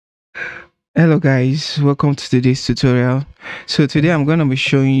Hello guys, welcome to today's tutorial. So today I'm going to be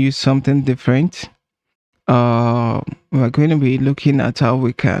showing you something different. We're going to be looking at how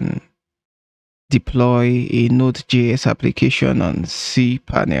we can deploy a Node.js application on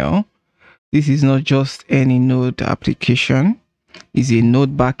cPanel. This is not just any Node application, it's a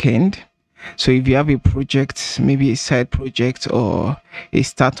Node backend. So if you have a project, maybe a side project or a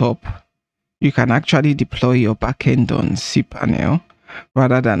startup, you can actually deploy your backend on cPanel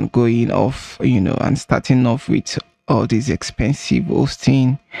rather than going off, and starting off with all these expensive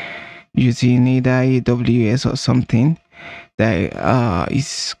hosting using either AWS or something that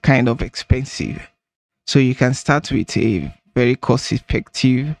is kind of expensive. So you can start with a very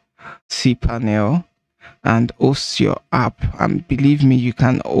cost-effective cPanel and host your app. And believe me, you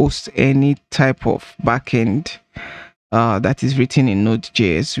can host any type of backend that is written in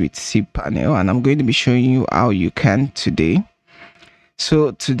Node.js with cPanel, and I'm going to be showing you how you can today.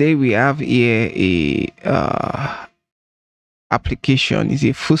 So today we have here a application. It's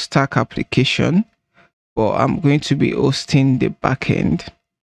a full stack application, but I'm going to be hosting the backend.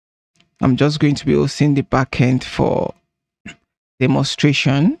 I'm just going to be hosting the backend for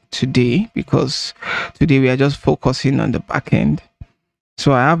demonstration today because today we are just focusing on the backend.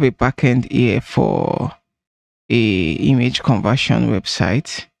 So I have a backend here for a image conversion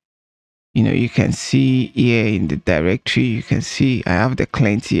website. You can see here in the directory, you can see I have the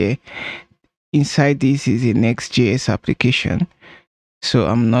client here. Inside this is a Next.js application. So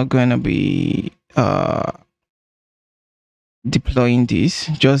I'm not going to be deploying this,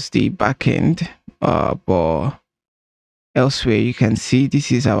 just the backend. But elsewhere, you can see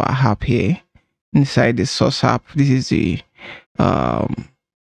this is our app here. Inside the source app, this is the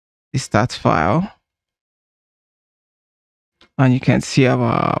start file. And you can see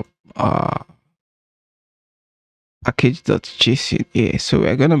our package.json here. So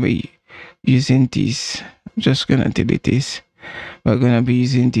we're going to be using this. I'm just going to delete this. We're going to be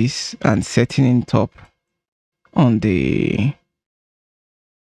using this and setting it up on the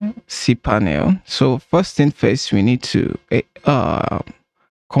cPanel. So first thing first, we need to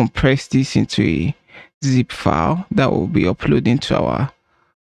compress this into a zip file that will be uploading to our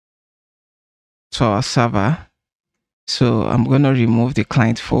server. So I'm going to remove the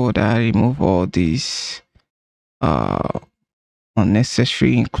client folder, remove all these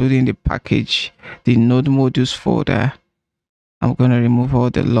unnecessary, including the package, the node modules folder. I'm going to remove all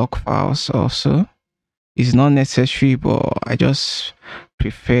the log files also. It's not necessary, but I just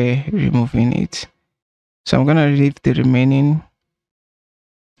prefer removing it. So I'm going to leave the remaining,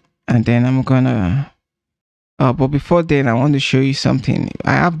 and then I'm going to but before then I want to show you something.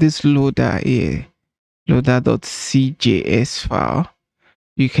 I have this loader here, loader.cjs file.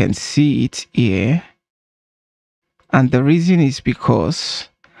 You can see it here, and the reason is because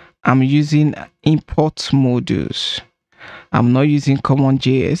I'm using import modules. I'm not using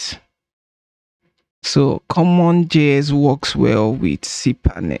CommonJS. So CommonJS works well with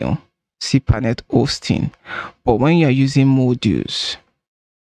cPanel hosting, but when you're using modules,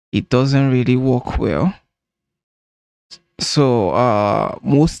 it doesn't really work well. So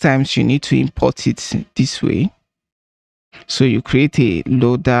most times you need to import it this way. So you create a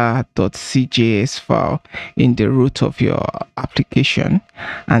loader.cjs file in the root of your application,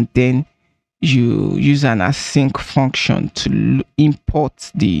 and then you use an async function to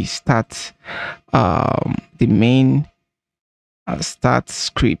import the the main start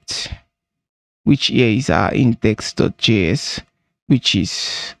script, which here is our index.js, which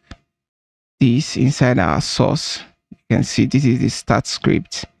is this inside our source. You can see this is the start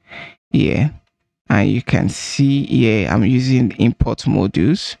script here, and you can see here I'm using import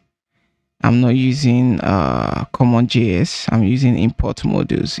modules. I'm not using CommonJS. I'm using import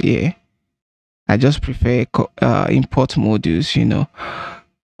modules here. I just prefer import modules,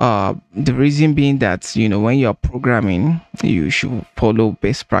 the reason being that, when you're programming, you should follow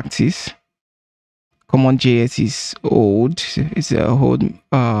best practice. CommonJS is old. It's a old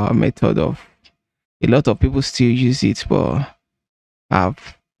method of, a lot of people still use it, but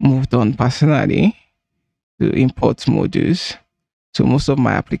I've moved on personally to import modules. So most of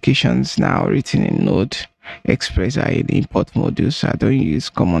my applications now written in Node Express are in import modules. I don't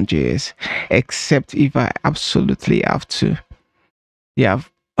use CommonJS except if I absolutely have to. There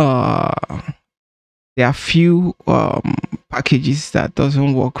are few packages that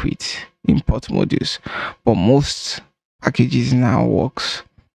doesn't work with import modules, but most packages now works,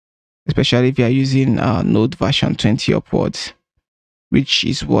 especially if you are using Node version 20 upwards, which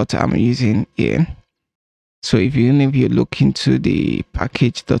is what I'm using here. So if you look into the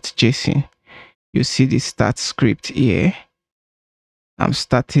package.json, you see the start script here, I'm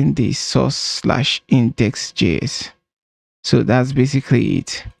starting the source/index.js. So that's basically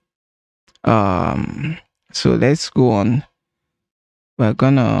it. So let's go on. We're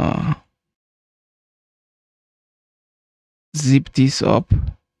gonna zip this up.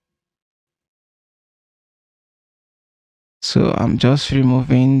 So I'm just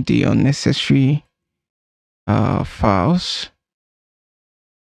removing the unnecessary files,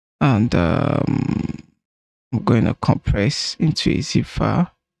 and I'm going to compress into a zip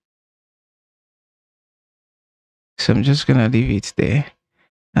file. So I'm just gonna leave it there,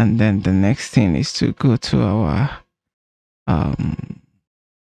 and then the next thing is to go to our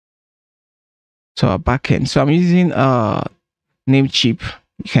backend. So I'm using Namecheap.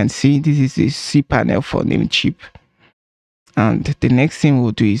 You can see this is the cPanel for Namecheap. And the next thing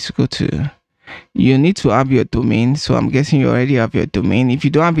we'll do is go to, you need to have your domain. So I'm guessing you already have your domain. If you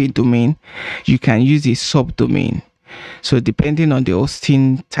don't have a domain, you can use a subdomain. So depending on the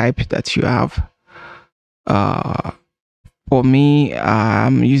hosting type that you have, for me,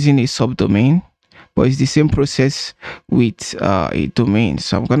 I'm using a subdomain, but it's the same process with a domain.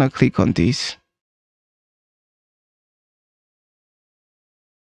 So I'm gonna click on this.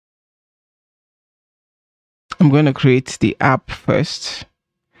 I'm going to create the app first.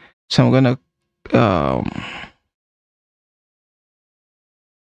 So I'm going to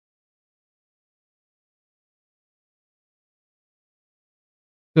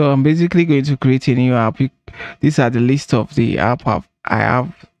so I'm basically going to create a new app. These are the list of the app I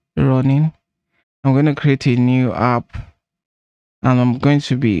have running. I'm going to create a new app, and I'm going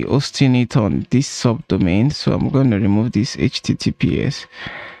to be hosting it on this subdomain. So I'm going to remove this HTTPS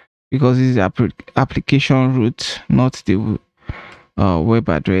because this is application root, not the web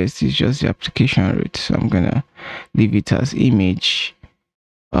address. It's just the application root. So I'm gonna leave it as image.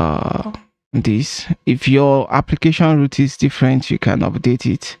 This, if your application root is different, you can update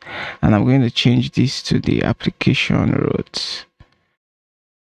it, and I'm going to change this to the application root.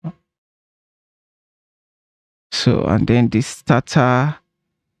 So, and then the starter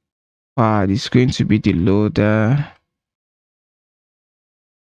file is going to be the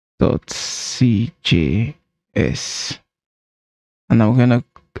loader.cjs, and I'm going to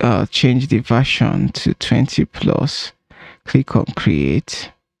change the version to 20 plus. Click on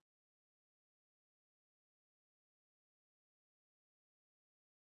create.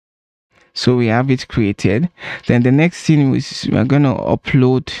 So we have it created. Then the next thing is we're going to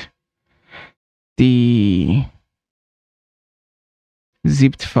upload the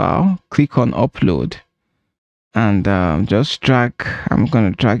zipped file. Click on upload, and just drag. I'm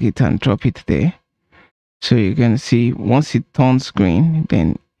going to drag it and drop it there. So you're going to see once it turns green,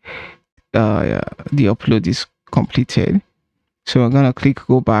 then the upload is completed. So we're going to click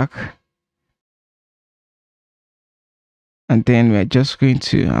go back, and then we're just going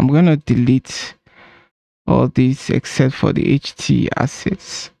to, I'm going to delete all these except for the HT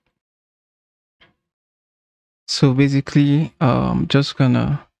assets. So basically, I'm just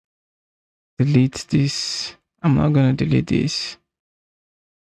gonna delete this. I'm not gonna delete this.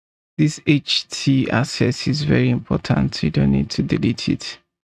 This HT assets is very important. You don't need to delete it.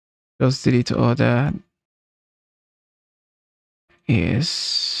 Just delete all that.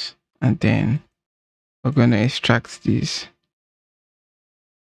 Yes. And then we're gonna extract this.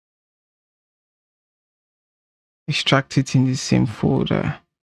 Extract it in the same folder.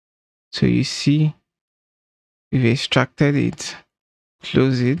 So you see, we've extracted it.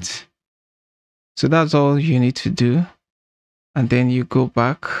 Close it. So that's all you need to do. And then you go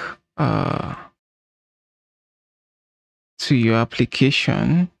back to your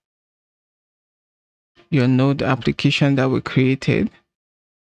application, your Node application that we created.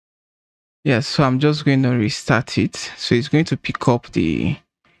 Yes, so I'm just going to restart it. So it's going to pick up the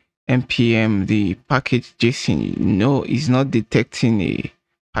npm, the package JSON. No, it's not detecting a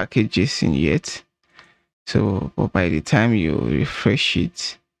package JSON yet. So, but by the time you refresh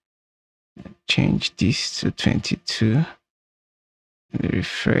it, change this to 22, and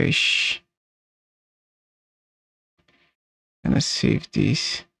refresh. I'm gonna save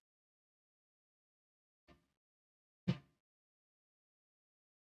this.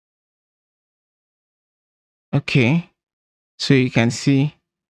 Okay, so you can see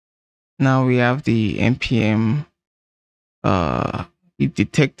now we have the npm. It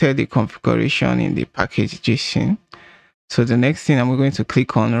detected the configuration in the package JSON. So the next thing I'm going to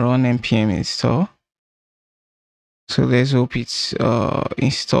click on run npm install. So let's hope it's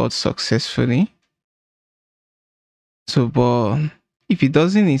installed successfully. So, but if it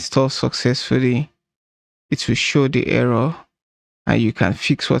doesn't install successfully, it will show the error, and you can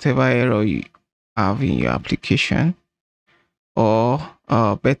fix whatever error you have in your application. or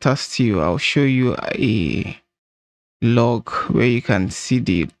better still, I'll show you a log where you can see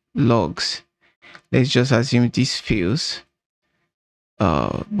the logs. Let's just assume this fails,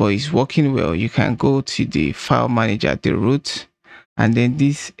 but it's working well. You can go to the file manager at the root, and then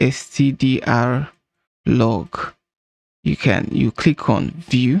this stdr log, you click on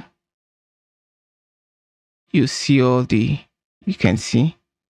view, you see all the, you can see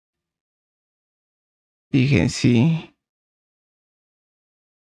we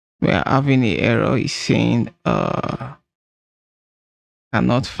are having an error. It's saying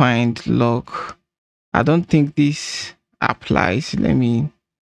cannot find log. I don't think this applies. I'm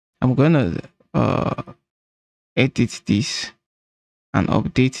gonna edit this and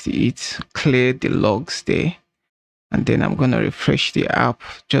update it, clear the logs there, and then I'm gonna refresh the app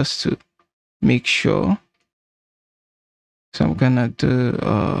just to make sure. So I'm gonna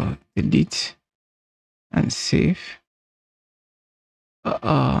do delete and save,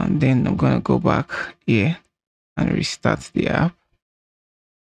 and then I'm gonna go back here and restart the app.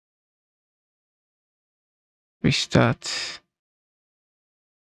 Restart.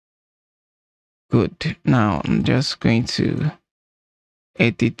 Good. Now I'm just going to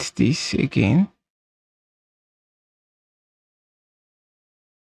edit this again.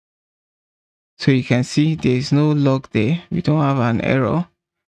 So you can see there's no log there. We don't have an error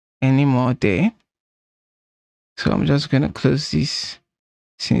anymore there. So I'm just going to close this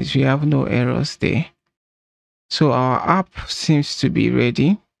since we have no errors there. So our app seems to be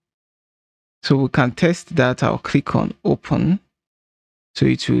ready. So we can test that. I'll click on open. So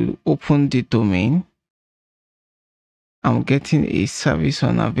it will open the domain. I'm getting a service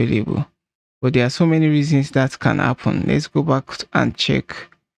unavailable. But there are so many reasons that can happen. Let's go back and check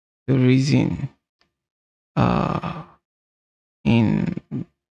the reason in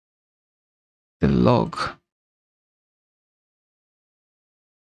the log.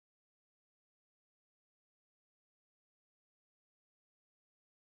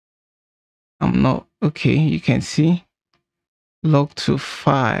 I'm not okay. You can see log to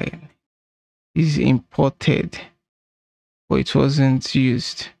file is imported, but it wasn't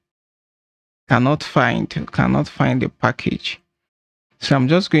used. Cannot find the package. So I'm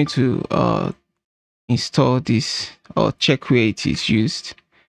just going to install this or check where it is used.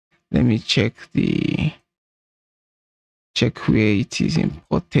 Let me check where it is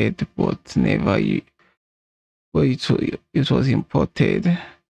imported, but never where it was imported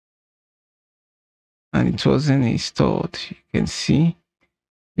and it wasn't installed. You can see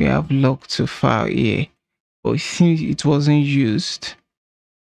we have log to file here, but it seems it wasn't used.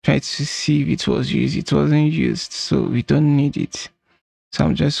 Try to see if it was used. It wasn't used, so we don't need it. So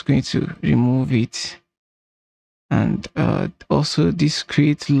I'm just going to remove it. And also this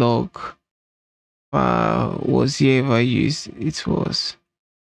create log was here ever used. It was.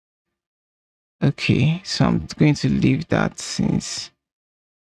 Okay, so I'm going to leave that since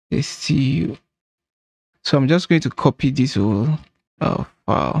stu. So I'm just going to copy this whole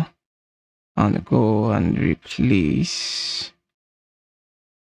file and go and replace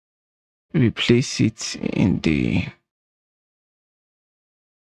it in the.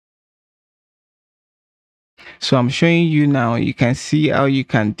 So I'm showing you now. You can see how you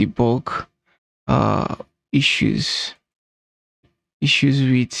can debug issues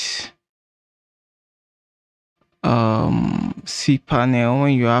with cPanel.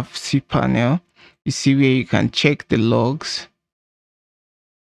 When you have cPanel, you see where you can check the logs.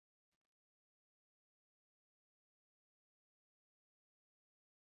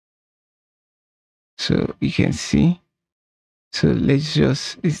 So you can see. So let's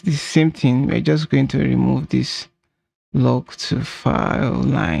just, it's the same thing. We're just going to remove this log to file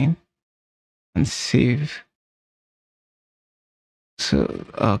line and save. So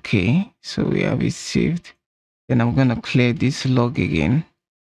okay, so we have it saved. Then I'm gonna clear this log again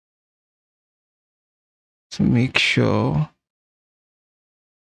to make sure.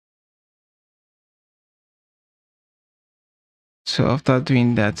 So after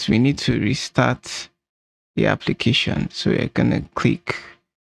doing that, we need to restart the application. So we're gonna click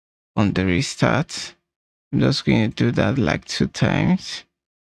on the restart. I'm just going to do that like 2 times.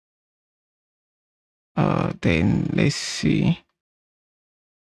 Then let's see.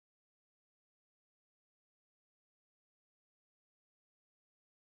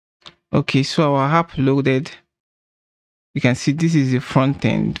 Okay, so our app loaded. You can see this is the front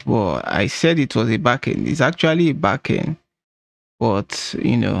end, but I said it was a backend. It's actually a backend, but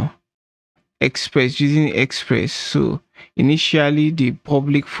you know, using Express. So initially the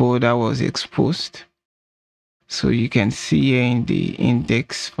public folder was exposed. So you can see here in the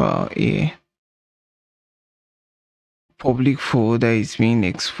index file here, public folder is being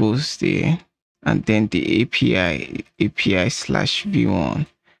exposed there, and then the API slash v1,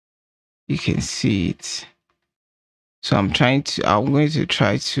 you can see it. So I'm going to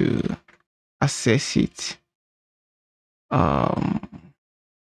try to access it.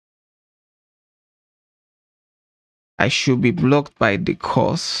 I should be blocked by the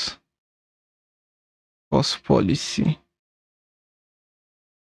course policy.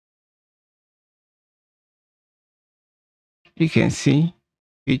 You can see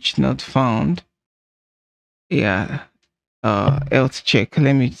page not found. Yeah. Health check.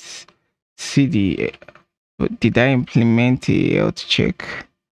 Let me see did I implement a health check?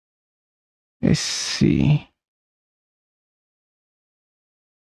 Let's see.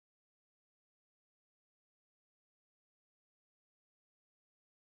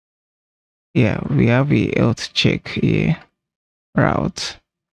 Yeah, we have a health check here route.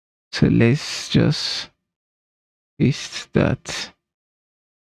 So let's just paste that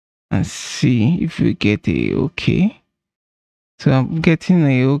and see if we get a okay. So I'm getting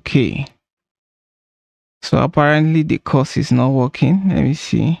a okay. So apparently the course is not working. Let me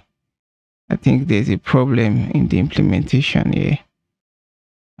see. I think there's a problem in the implementation here.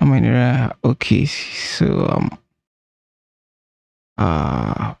 Okay, so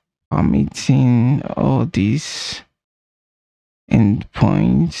permitting all these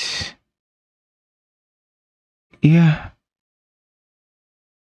endpoints. Yeah.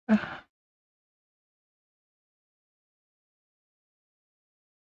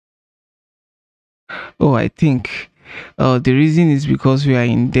 Oh, I think the reason is because we are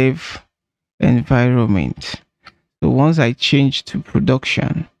in dev environment. So once I change to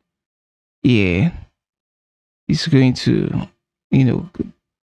production, yeah, it's going to,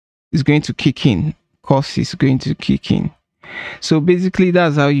 it's going to kick in. Course is going to kick in. So basically,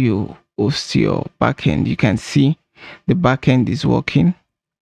 that's how you host your backend. You can see the backend is working.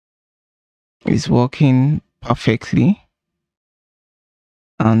 It's working perfectly.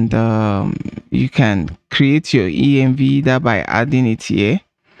 And you can create your env either by adding it here,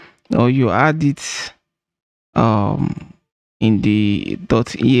 or you add it in the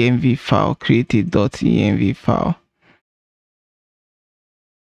 .env file. Create a .env file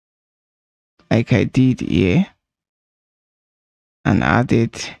like I did here and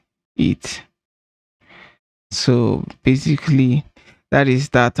added it. So basically that is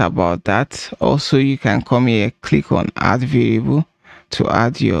that about that. Also, you can come here, click on add variable to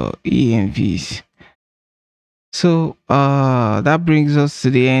add your envs. So that brings us to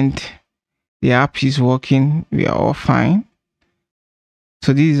the end. The app is working. We are all fine.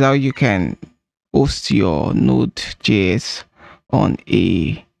 So this is how you can host your Node.js on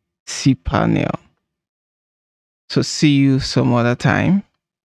a cPanel. So see you some other time.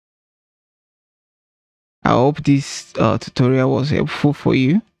 I hope this tutorial was helpful for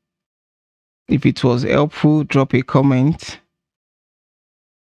you. If it was helpful, drop a comment.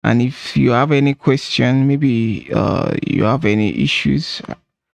 And if you have any question, maybe you have any issues,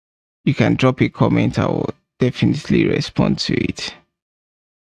 you can drop a comment. I will definitely respond to it.